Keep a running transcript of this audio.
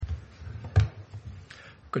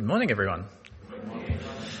Good morning, everyone.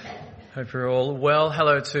 Hope you're all well.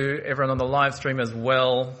 Hello to everyone on the live stream as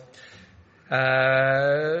well.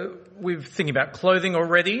 We're thinking about clothing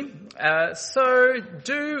already. So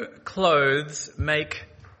do clothes make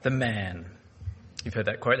the man? You've heard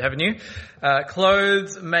that quote, haven't you?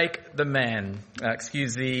 Clothes make the man.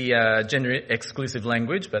 Excuse the gender-exclusive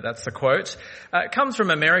language, but that's the quote. It comes from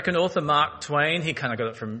American author Mark Twain. He kind of got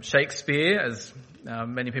it from Shakespeare, as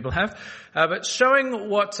many people have. But showing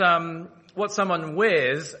what someone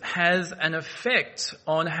wears has an effect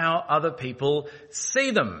on how other people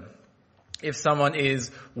see them. If someone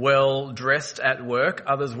is well dressed at work,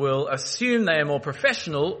 others will assume they are more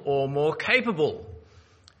professional or more capable.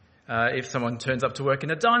 If someone turns up to work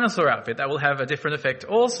in a dinosaur outfit, that will have a different effect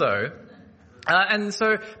also. And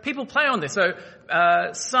so people play on this. So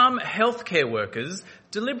some healthcare workers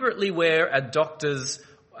deliberately wear a doctor's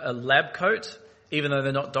lab coat, even though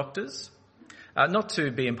they're not doctors. Not to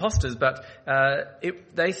be imposters, but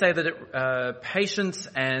they say that patients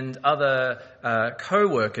and other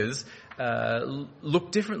co-workers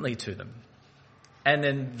look differently to them. And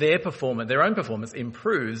then their own performance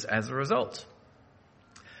improves as a result.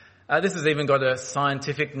 This has even got a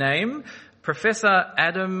scientific name. Professor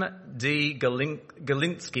Adam D.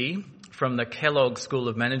 Galinsky from the Kellogg School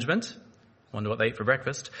of Management, wonder what they eat for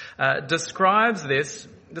breakfast, describes this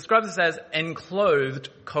as enclothed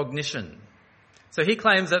cognition. So he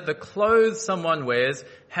claims that the clothes someone wears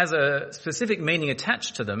has a specific meaning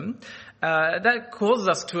attached to them that causes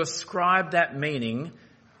us to ascribe that meaning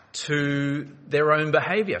to their own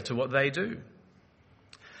behaviour, to what they do.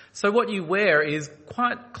 So what you wear is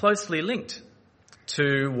quite closely linked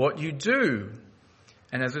to what you do,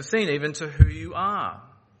 and as we've seen, even to who you are.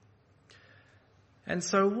 And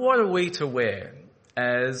so what are we to wear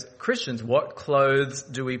as Christians? What clothes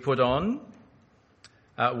do we put on?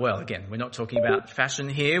 Well, again, we're not talking about fashion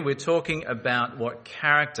here. We're talking about what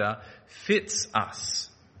character fits us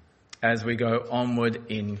as we go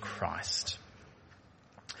onward in Christ.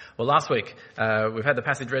 Well, last week, we've had the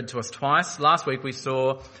passage read to us twice. Last week we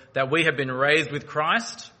saw that we have been raised with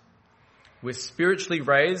Christ. We're spiritually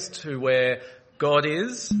raised to where God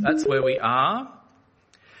is. That's where we are.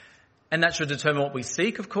 And that should determine what we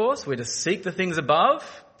seek, of course. We're to seek the things above,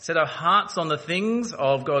 set our hearts on the things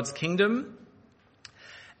of God's kingdom.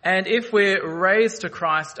 And if we're raised to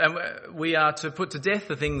Christ, and we are to put to death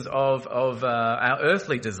the things of our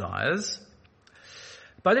earthly desires.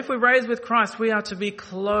 But if we're raised with Christ, we are to be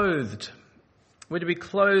clothed. We're to be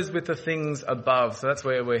clothed with the things above. So that's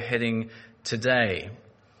where we're heading today.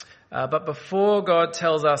 But before God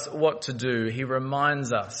tells us what to do, He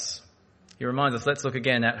reminds us. Let's look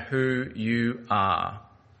again at who you are.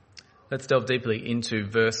 Let's delve deeply into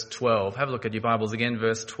verse 12. Have a look at your Bibles again,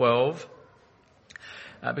 verse 12.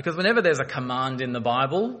 Because whenever there's a command in the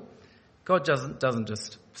Bible, God doesn't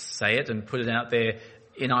just say it and put it out there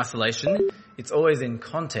in isolation. It's always in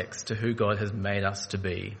context to who God has made us to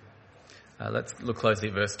be. Let's look closely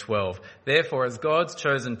at verse 12. Therefore, as God's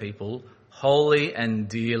chosen people, holy and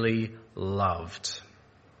dearly loved.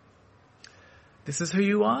 This is who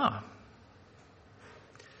you are.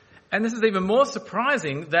 And this is even more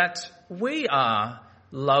surprising that we are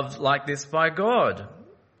loved like this by God.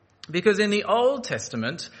 Because in the Old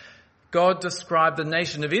Testament, God described the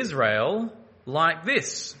nation of Israel like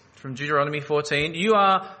this. From Deuteronomy 14, you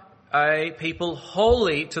are a people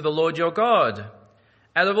holy to the Lord your God.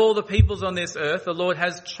 Out of all the peoples on this earth, the Lord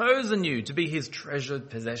has chosen you to be His treasured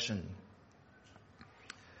possession.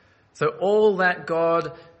 So all that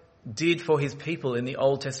God did for His people in the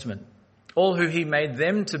Old Testament, all who He made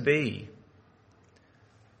them to be,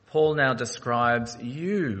 Paul now describes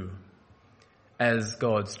you as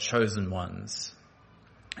God's chosen ones,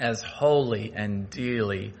 as holy and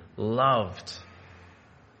dearly loved.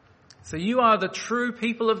 So you are the true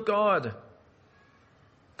people of God.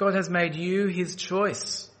 God has made you His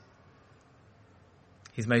choice.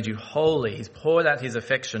 He's made you holy. He's poured out His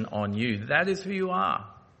affection on you. That is who you are.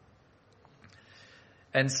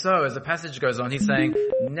 And so, as the passage goes on, he's saying,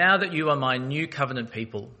 now that you are my new covenant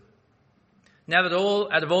people, now that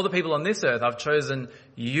out of all the people on this earth, I've chosen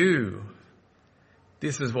you,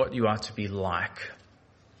 this is what you are to be like.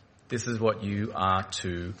 This is what you are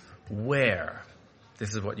to wear.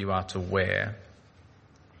 This is what you are to wear.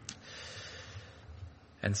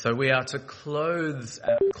 And so we are to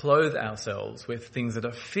clothe ourselves with things that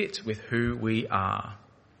are fit with who we are.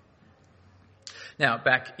 Now,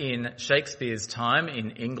 back in Shakespeare's time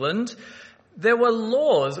in England, there were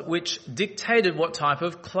laws which dictated what type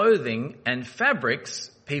of clothing and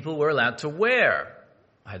fabrics people were allowed to wear.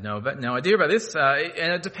 I had no idea about this,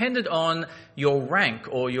 and it depended on your rank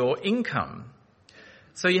or your income.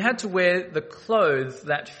 So you had to wear the clothes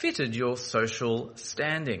that fitted your social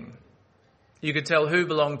standing. You could tell who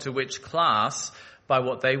belonged to which class by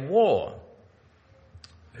what they wore.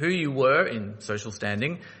 Who you were in social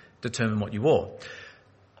standing determined what you wore.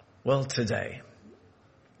 Well, today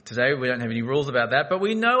we don't have any rules about that, but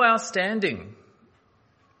we know our standing.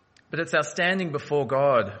 But it's our standing before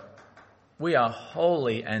God. We are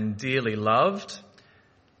holy and dearly loved.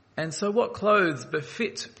 And so what clothes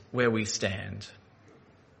befit where we stand?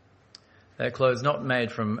 They're clothes not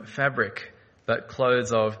made from fabric, but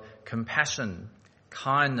clothes of compassion,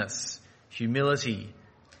 kindness, humility,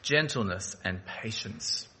 gentleness, and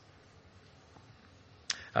patience.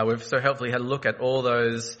 We've so helpfully had a look at all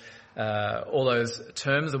those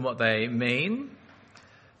terms and what they mean.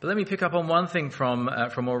 But let me pick up on one thing from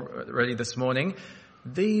already this morning.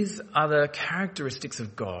 These are the characteristics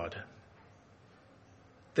of God.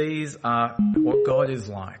 These are what God is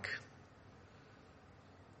like.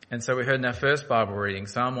 And so we heard in our first Bible reading,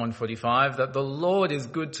 Psalm 145, that the Lord is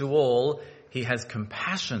good to all. He has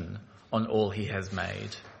compassion on all he has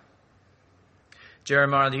made.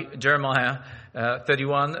 Jeremiah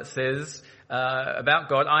 31 says about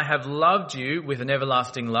God, I have loved you with an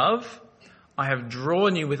everlasting love. I have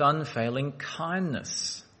drawn you with unfailing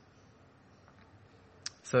kindness.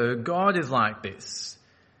 So God is like this.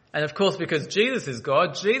 And of course, because Jesus is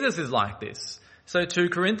God, Jesus is like this. So 2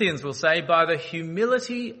 Corinthians will say, by the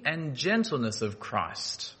humility and gentleness of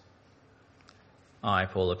Christ, I,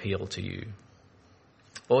 Paul, appeal to you.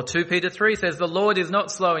 Or 2 Peter 3 says, the Lord is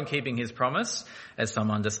not slow in keeping his promise, as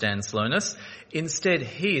some understand slowness. Instead,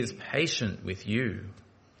 he is patient with you,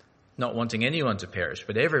 not wanting anyone to perish,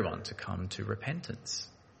 but everyone to come to repentance.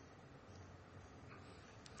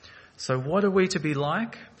 So what are we to be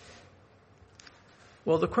like?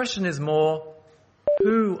 Well, the question is more,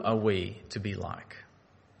 who are we to be like?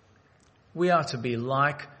 We are to be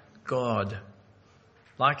like God,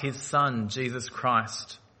 like his Son, Jesus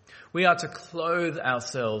Christ. We are to clothe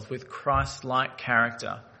ourselves with Christ-like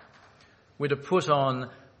character. We're to put on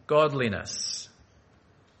godliness.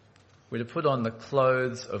 We're to put on the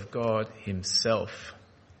clothes of God himself.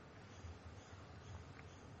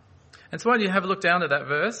 And so why don't you have a look down at that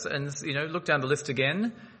verse and, look down the list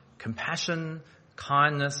again. Compassion,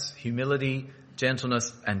 kindness, humility,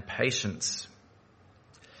 gentleness, and patience.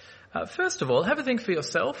 First of all, have a think for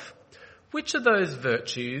yourself. Which of those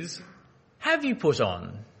virtues have you put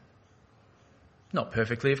on? Not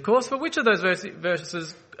perfectly, of course, but which of those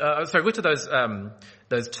which of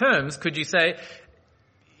those terms could you say,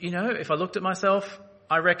 if I looked at myself,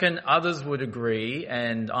 I reckon others would agree,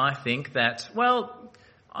 and I think that,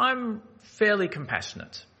 I'm fairly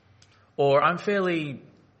compassionate, or I'm fairly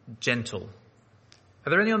gentle. Are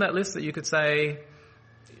there any on that list that you could say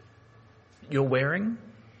you're wearing?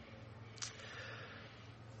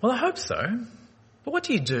 Well, I hope so. But what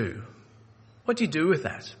do you do? What do you do with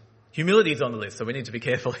that? Humility is on the list, so we need to be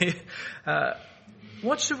careful here.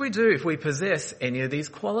 What should we do if we possess any of these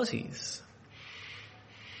qualities?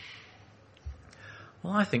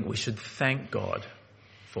 Well, I think we should thank God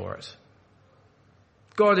for it.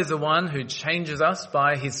 God is the one who changes us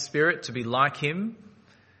by his Spirit to be like him.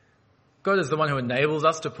 God is the one who enables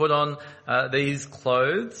us to put on these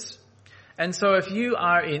clothes. And so if you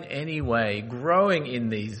are in any way growing in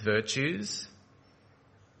these virtues,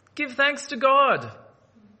 give thanks to God.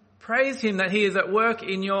 Praise him that he is at work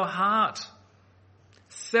in your heart.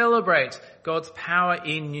 Celebrate God's power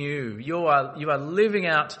in you. You are living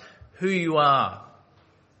out who you are.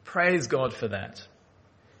 Praise God for that.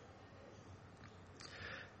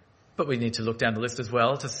 But we need to look down the list as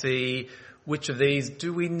well to see which of these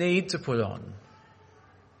do we need to put on.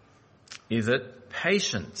 Is it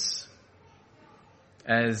patience?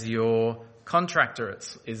 As your contractor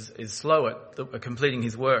is slow at completing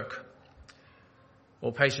his work.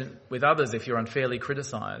 Or patient with others if you're unfairly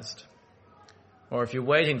criticised. Or if you're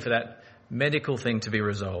waiting for that medical thing to be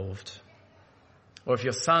resolved. Or if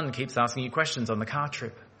your son keeps asking you questions on the car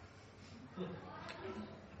trip.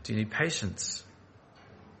 Do you need patience?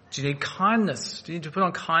 Do you need kindness? Do you need to put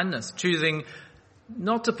on kindness? Choosing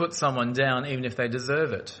not to put someone down even if they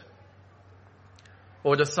deserve it.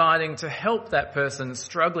 Or deciding to help that person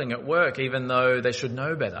struggling at work even though they should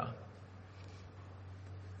know better.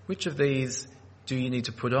 Which of these do you need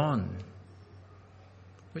to put on?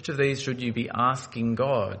 Which of these should you be asking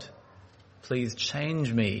God, please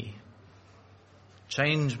change me,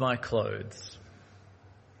 change my clothes?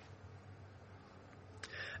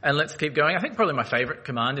 And let's keep going. I think probably my favourite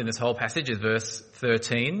command in this whole passage is verse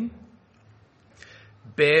 13.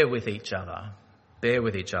 Bear with each other. Bear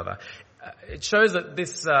with each other. It shows that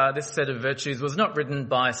this set of virtues was not written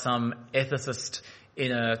by some ethicist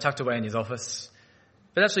tucked away in his office,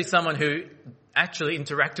 but actually someone who actually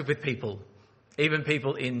interacted with people, even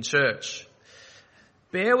people in church.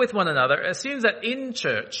 Bear with one another assumes that in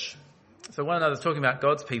church, so one another is talking about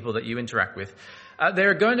God's people that you interact with, there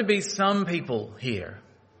are going to be some people here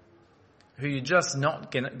who you're just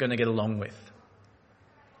not going to get along with.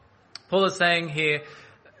 Paul is saying here,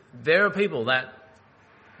 there are people that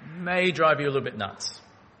may drive you a little bit nuts.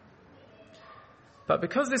 But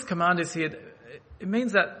because this command is here, it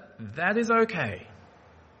means that is okay.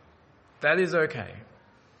 That is okay.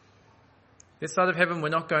 This side of heaven, we're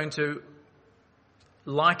not going to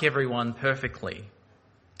like everyone perfectly.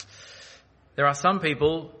 There are some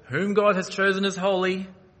people whom God has chosen as holy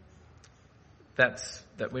that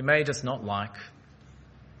we may just not like,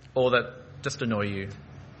 or that just annoy you.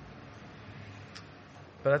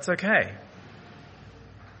 But that's okay.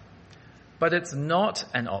 But it's not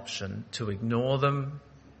an option to ignore them,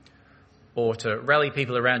 or to rally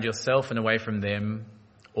people around yourself and away from them,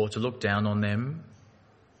 or to look down on them.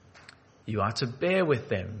 You are to bear with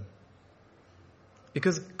them,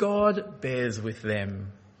 because God bears with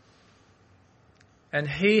them, and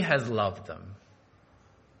He has loved them.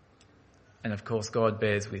 And of course, God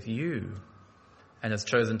bears with you, and has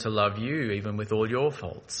chosen to love you even with all your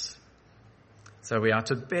faults. So we are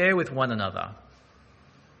to bear with one another,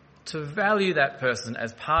 to value that person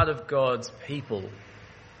as part of God's people,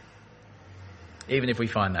 even if we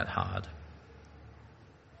find that hard.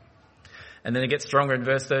 And then it gets stronger in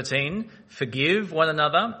verse 13. Forgive one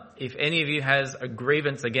another if any of you has a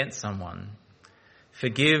grievance against someone.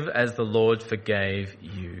 Forgive as the Lord forgave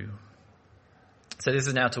you. So this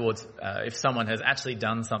is now towards if someone has actually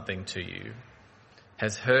done something to you,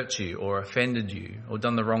 has hurt you or offended you or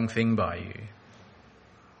done the wrong thing by you.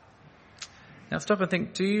 Now stop and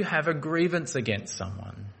think, do you have a grievance against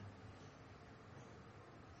someone?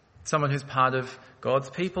 Someone who's part of God's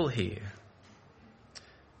people here.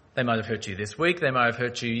 They might have hurt you this week, they might have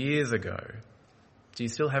hurt you years ago. Do you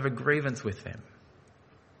still have a grievance with them?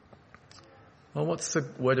 Well, what's the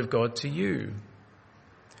word of God to you?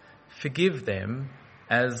 Forgive them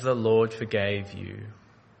as the Lord forgave you.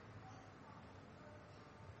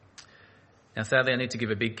 Now sadly I need to give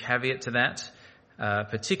a big caveat to that,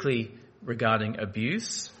 particularly regarding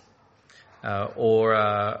abuse,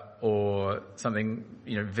 or something,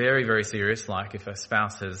 very, very serious, like if a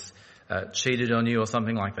spouse has cheated on you or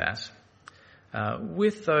something like that.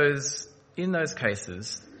 In those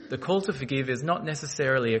cases, the call to forgive is not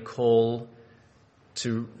necessarily a call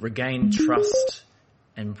to regain trust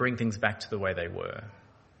and bring things back to the way they were.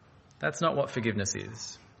 That's not what forgiveness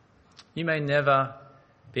is. You may never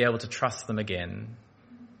be able to trust them again,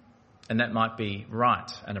 and that might be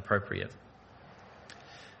right and appropriate.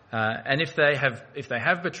 And if they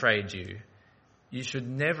have betrayed you, they should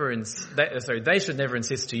never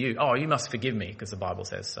insist to you, "Oh, you must forgive me because the Bible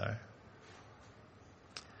says so."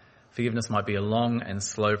 Forgiveness might be a long and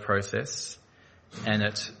slow process, and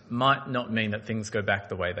it might not mean that things go back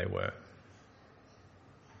the way they were.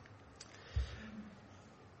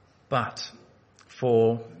 But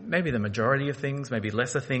for maybe the majority of things, maybe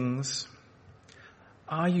lesser things,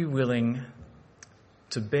 are you willing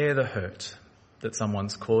to bear the hurt that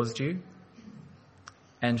someone's caused you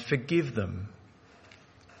and forgive them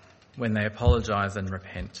when they apologise and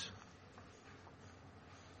repent?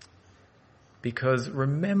 Because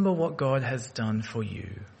remember what God has done for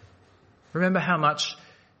you. Remember how much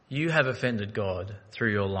you have offended God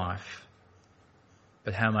through your life,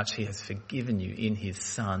 but how much He has forgiven you in His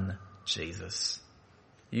Son, Jesus.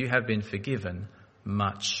 You have been forgiven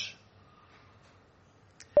much.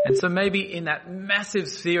 And so maybe in that massive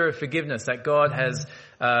sphere of forgiveness that God has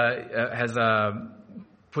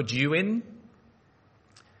put you in,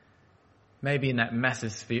 maybe in that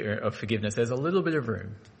massive sphere of forgiveness, there's a little bit of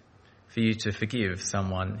room for you to forgive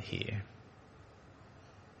someone here.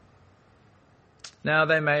 Now,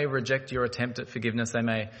 they may reject your attempt at forgiveness. They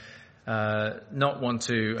may not want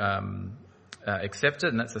to accept it,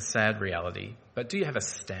 and that's a sad reality. But do you have a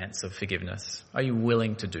stance of forgiveness? Are you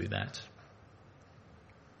willing to do that?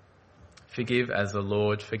 Forgive as the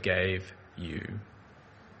Lord forgave you.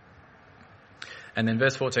 And then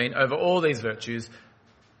verse 14, over all these virtues,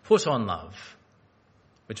 put on love,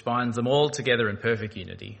 which binds them all together in perfect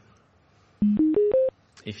unity.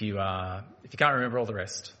 If you can't remember all the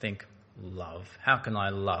rest, think love. How can I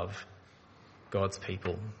love God's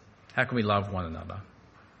people? How can we love one another?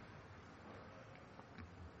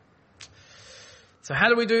 So how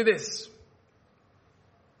do we do this?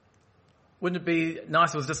 Wouldn't it be nice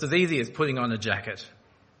if it was just as easy as putting on a jacket?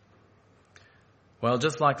 Well,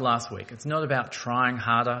 just like last week, it's not about trying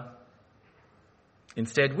harder.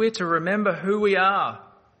 Instead, we're to remember who we are.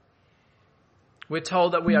 We're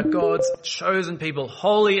told that we are God's chosen people,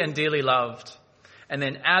 holy and dearly loved. And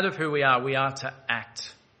then out of who we are to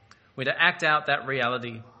act. We're to act out that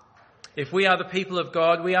reality. If we are the people of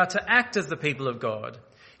God, we are to act as the people of God.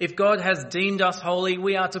 If God has deemed us holy,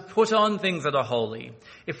 we are to put on things that are holy.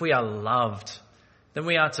 If we are loved, then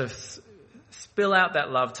we are to spill out that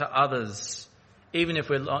love to others, even if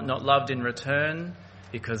we're not loved in return,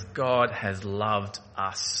 because God has loved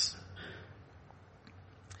us.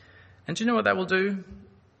 And do you know what that will do?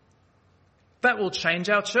 That will change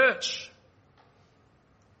our church.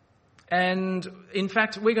 And in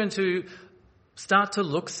fact, we're going to start to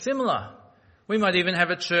look similar. We might even have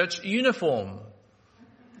a church uniform.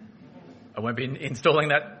 I won't be installing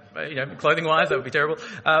that, clothing-wise, that would be terrible.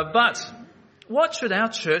 But what should our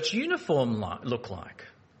church uniform look like?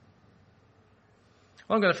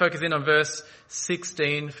 Well, I'm going to focus in on verse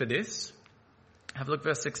 16 for this. Have a look,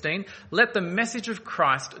 verse 16. Let the message of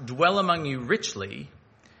Christ dwell among you richly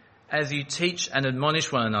as you teach and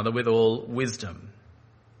admonish one another with all wisdom.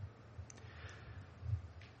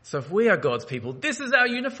 So if we are God's people, this is our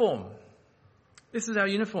uniform. This is our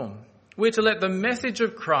uniform. We're to let the message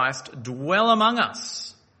of Christ dwell among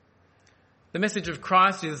us. The message of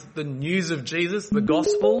Christ is the news of Jesus, the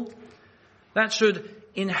gospel. That should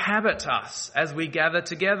inhabit us as we gather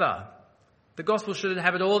together. The gospel should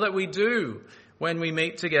inhabit all that we do when we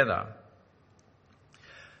meet together.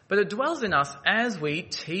 But it dwells in us as we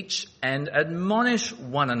teach and admonish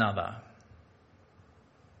one another.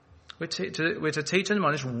 We're to teach and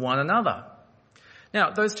admonish one another. Now,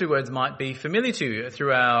 those two words might be familiar to you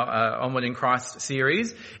through our Onward in Christ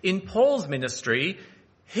series. In Paul's ministry,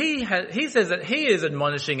 he says that he is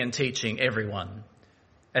admonishing and teaching everyone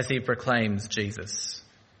as he proclaims Jesus,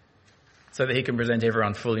 so that he can present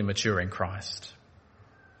everyone fully mature in Christ.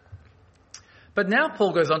 But now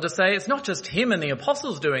Paul goes on to say it's not just him and the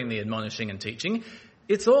apostles doing the admonishing and teaching,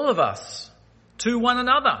 it's all of us to one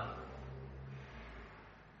another.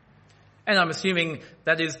 And I'm assuming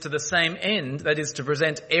that is to the same end, that is to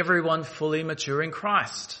present everyone fully mature in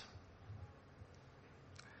Christ.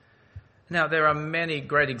 Now, there are many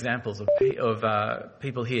great examples of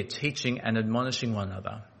people here teaching and admonishing one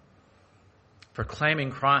another,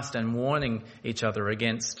 proclaiming Christ and warning each other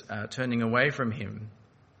against turning away from him.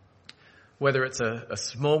 Whether it's a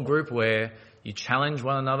small group where you challenge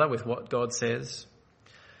one another with what God says,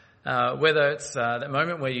 whether it's that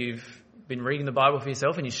moment where you've been reading the Bible for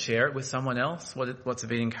yourself and you share it with someone else, what's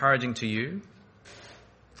been encouraging to you.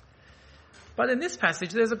 But in this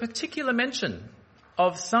passage, there's a particular mention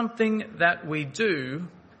of something that we do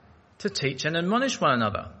to teach and admonish one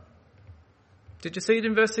another. Did you see it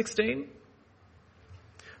in verse 16?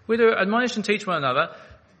 We're to admonish and teach one another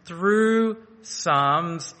through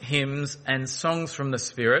psalms, hymns, and songs from the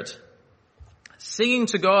Spirit, singing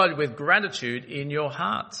to God with gratitude in your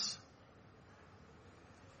hearts.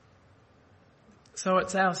 So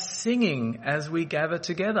it's our singing as we gather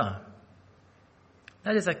together.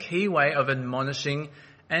 That is a key way of admonishing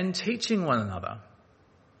and teaching one another.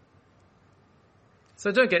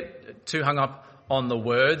 So don't get too hung up on the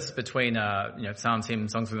words between psalms,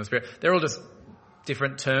 hymns, songs from the Spirit. They're all just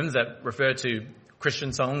different terms that refer to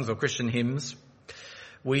Christian songs or Christian hymns.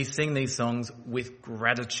 We sing these songs with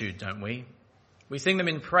gratitude, don't we? We sing them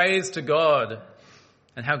in praise to God.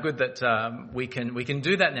 And how good that we can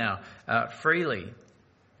do that now freely.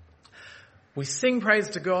 We sing praise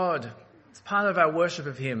to God. It's part of our worship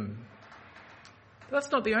of him. But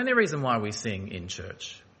that's not the only reason why we sing in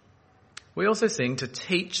church. We also sing to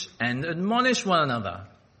teach and admonish one another.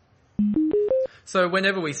 So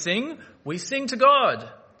whenever we sing to God.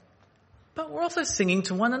 But we're also singing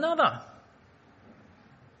to one another.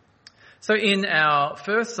 So in our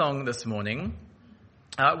first song this morning,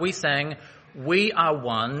 we sang, "We are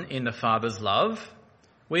one in the Father's love.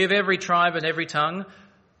 We of every tribe and every tongue,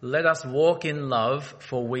 let us walk in love,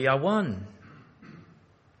 for we are one."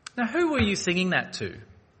 Now, who were you singing that to?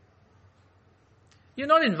 You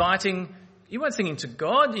weren't singing to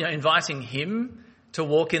God, inviting him to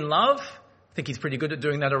walk in love. I think he's pretty good at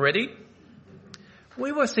doing that already.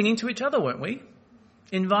 We were singing to each other, weren't we?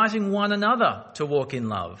 Inviting one another to walk in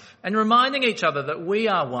love and reminding each other that we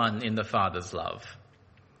are one in the Father's love.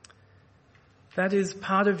 That is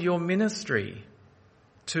part of your ministry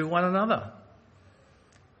to one another.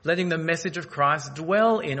 Letting the message of Christ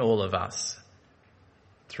dwell in all of us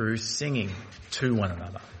through singing to one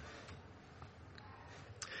another.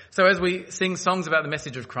 So as we sing songs about the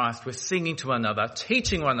message of Christ, we're singing to one another,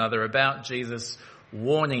 teaching one another about Jesus,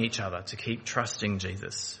 warning each other to keep trusting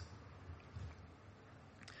Jesus.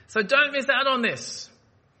 So don't miss out on this.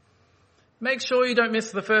 Make sure you don't miss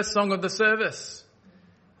the first song of the service,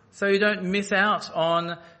 so you don't miss out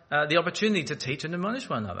on the opportunity to teach and admonish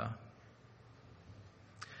one another.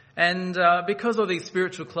 And because all these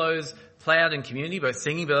spiritual clothes play out in community, both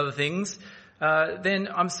singing but other things, then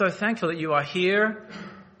I'm so thankful that you are here,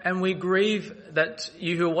 and we grieve that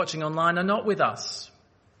you who are watching online are not with us.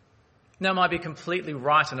 Now, it might be completely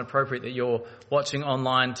right and appropriate that you're watching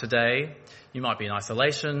online today. You might be in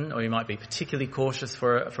isolation, or you might be particularly cautious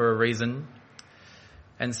for a reason.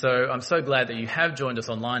 And so I'm so glad that you have joined us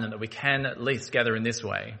online and that we can at least gather in this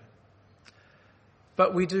way.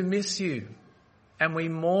 But we do miss you, and we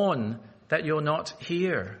mourn that you're not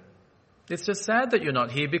here. It's just sad that you're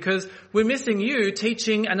not here because we're missing you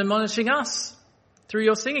teaching and admonishing us. Through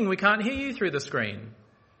your singing, we can't hear you through the screen.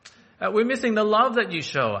 We're missing the love that you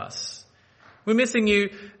show us. We're missing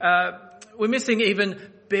you. We're missing even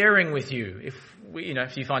bearing with you.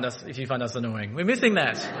 If you find us annoying, we're missing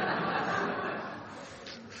that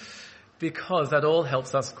because that all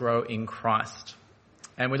helps us grow in Christ.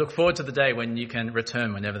 And we look forward to the day when you can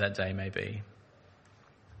return, whenever that day may be.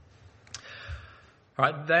 All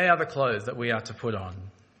right, they are the clothes that we are to put on.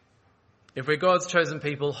 If we're God's chosen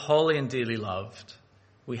people, holy and dearly loved,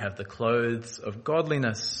 we have the clothes of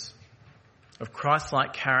godliness, of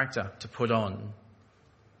Christ-like character to put on.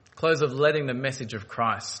 Clothes of letting the message of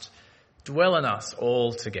Christ dwell in us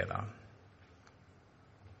all together.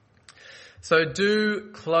 So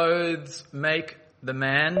do clothes make the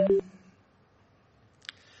man?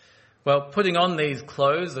 Well, putting on these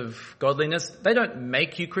clothes of godliness, they don't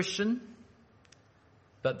make you Christian,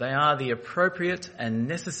 but they are the appropriate and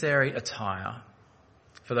necessary attire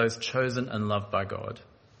for those chosen and loved by God.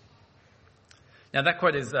 Now, that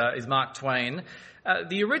quote is Mark Twain.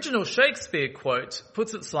 The original Shakespeare quote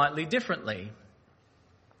puts it slightly differently.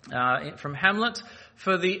 From Hamlet,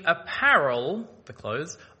 for the apparel, the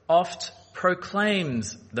clothes, oft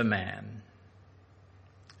proclaims the man.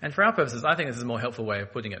 And for our purposes, I think this is a more helpful way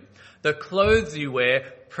of putting it. The clothes you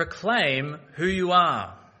wear proclaim who you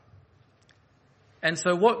are. And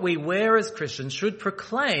so what we wear as Christians should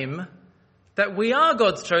proclaim that we are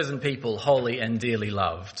God's chosen people, holy and dearly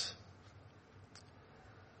loved.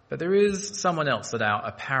 But there is someone else that our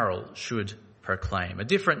apparel should proclaim, a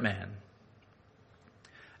different man.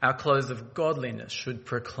 Our clothes of godliness should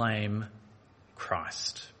proclaim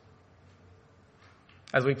Christ.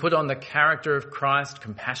 As we put on the character of Christ,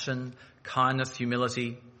 compassion, kindness,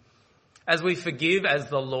 humility, as we forgive as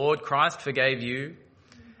the Lord Christ forgave you,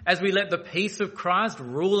 as we let the peace of Christ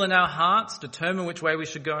rule in our hearts, determine which way we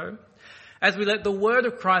should go, as we let the word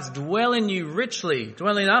of Christ dwell in you richly,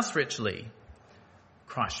 dwell in us richly,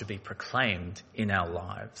 Christ should be proclaimed in our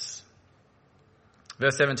lives.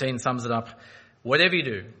 Verse 17 sums it up. Whatever you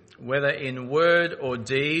do, whether in word or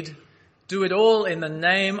deed, do it all in the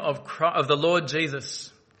name of the Lord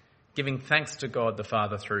Jesus, giving thanks to God the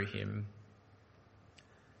Father through him.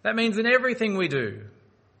 That means in everything we do,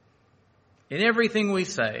 in everything we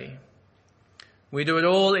say, we do it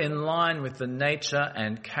all in line with the nature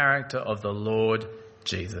and character of the Lord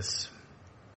Jesus.